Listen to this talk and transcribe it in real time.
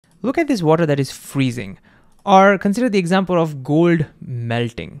Look at this water that is freezing, or consider the example of gold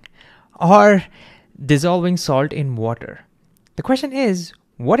melting, or dissolving salt in water. The question is,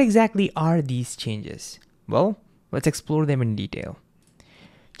 what exactly are these changes? Well, let's explore them in detail.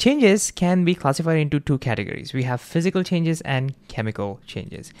 Changes can be classified into two categories. We have physical changes and chemical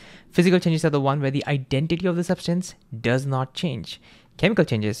changes. Physical changes are the one where the identity of the substance does not change. Chemical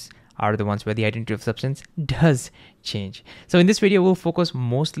changes are the ones where the identity of substance does change. So in this video, we'll focus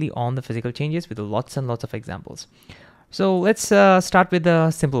mostly on the physical changes with lots and lots of examples. So let's start with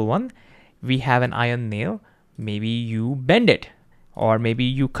a simple one. We have an iron nail. Maybe you bend it, or maybe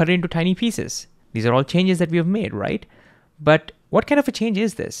you cut it into tiny pieces. These are all changes that we have made, right? But what kind of a change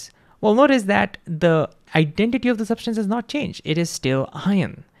is this? Well, notice that the identity of the substance has not changed. It is still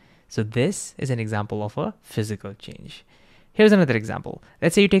iron. So this is an example of a physical change. Here's another example.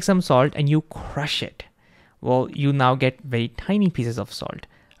 Let's say you take some salt and you crush it. Well, you now get very tiny pieces of salt.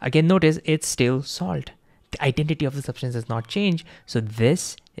 Again, notice it's still salt. The identity of the substance has not changed. So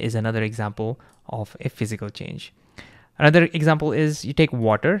this is another example of a physical change. Another example is you take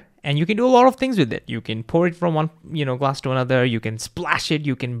water and you can do a lot of things with it. You can pour it from one glass to another. You can splash it.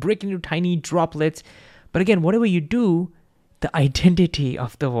 You can break it into tiny droplets. But again, whatever you do, the identity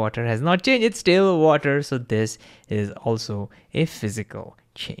of the water has not changed. It's still water. So this is also a physical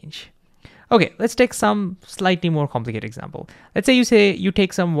change. Okay, let's take some slightly more complicated example. Let's say you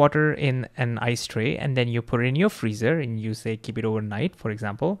take some water in an ice tray and then you put it in your freezer and you say keep it overnight, for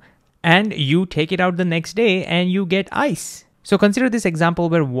example, and you take it out the next day and you get ice. So consider this example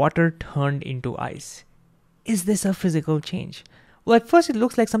where water turned into ice. Is this a physical change? Well, at first it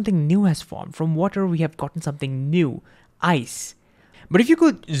looks like something new has formed. From water we have gotten something new, ice. But if you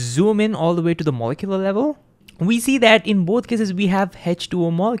could zoom in all the way to the molecular level, we see that in both cases we have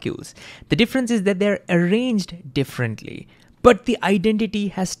H2O molecules. The difference is that they're arranged differently, but the identity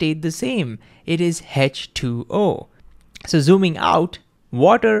has stayed the same. It is H2O. So zooming out,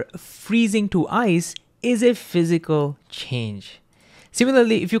 water freezing to ice is a physical change.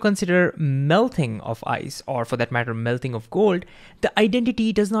 Similarly, if you consider melting of ice, or for that matter, melting of gold, the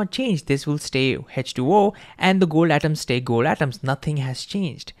identity does not change. This will stay H2O and the gold atoms stay gold atoms. Nothing has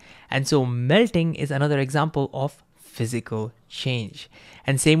changed. And so melting is another example of physical change.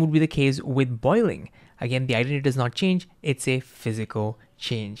 And same would be the case with boiling. Again, the identity does not change. It's a physical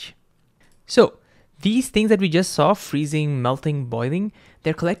change. So these things that we just saw, freezing, melting, boiling,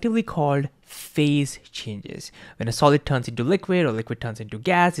 they're collectively called phase changes. When a solid turns into liquid or liquid turns into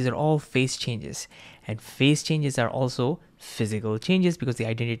gas, these are all phase changes. And phase changes are also physical changes because the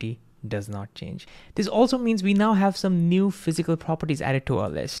identity does not change. This also means we now have some new physical properties added to our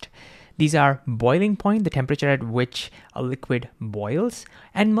list. These are boiling point, the temperature at which a liquid boils,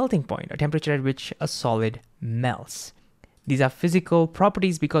 and melting point, a temperature at which a solid melts. These are physical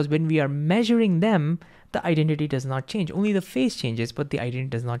properties because when we are measuring them, the identity does not change. Only the phase changes, but the identity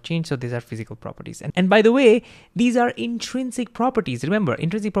does not change. So these are physical properties. And by the way, these are intrinsic properties. Remember,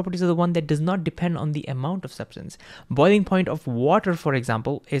 intrinsic properties are the one that does not depend on the amount of substance. Boiling point of water, for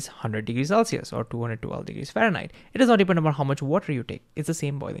example, is 100 degrees Celsius or 212 degrees Fahrenheit. It does not depend on how much water you take. It's the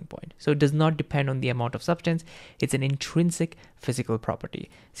same boiling point. So it does not depend on the amount of substance. It's an intrinsic physical property.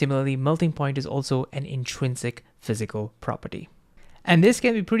 Similarly, melting point is also an intrinsic physical property. And this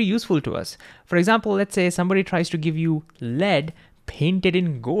can be pretty useful to us. For example, let's say somebody tries to give you lead painted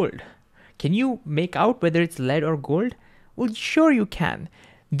in gold. Can you make out whether it's lead or gold? Well, sure you can.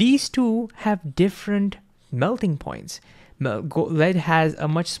 These two have different melting points. Lead has a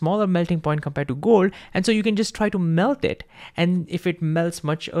much smaller melting point compared to gold, and so you can just try to melt it. And if it melts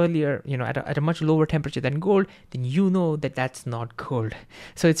much earlier, at a much lower temperature than gold, then you know that that's not gold.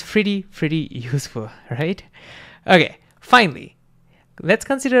 So it's pretty useful, right? Okay, finally, let's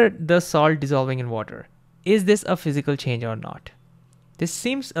consider the salt dissolving in water. Is this a physical change or not? This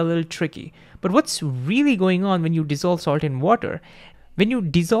seems a little tricky, but what's really going on when you dissolve salt in water? When you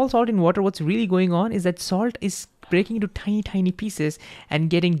dissolve salt in water, what's really going on is that salt is breaking into tiny pieces and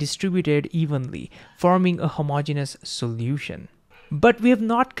getting distributed evenly, forming a homogeneous solution. But we have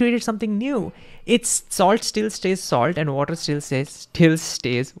not created something new. Salt still stays salt and water still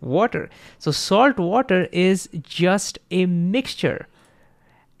stays water. So salt water is just a mixture.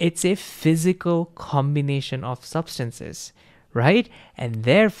 It's a physical combination of substances, right? And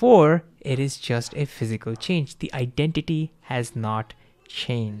therefore, it is just a physical change. The identity has not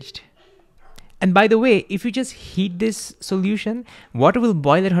changed. And by the way, if you just heat this solution, water will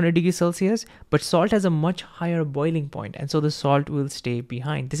boil at 100 degrees Celsius, but salt has a much higher boiling point, and so the salt will stay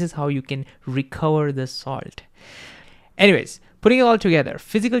behind. This is how you can recover the salt. Anyways, putting it all together,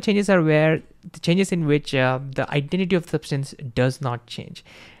 physical changes are where the changes in which the identity of substance does not change.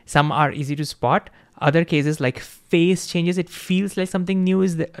 Some are easy to spot. Other cases like phase changes, it feels like something new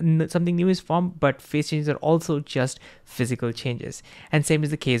is formed, but phase changes are also just physical changes. And same is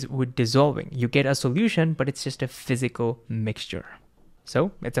the case with dissolving. You get a solution, but it's just a physical mixture.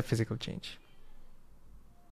 So it's a physical change.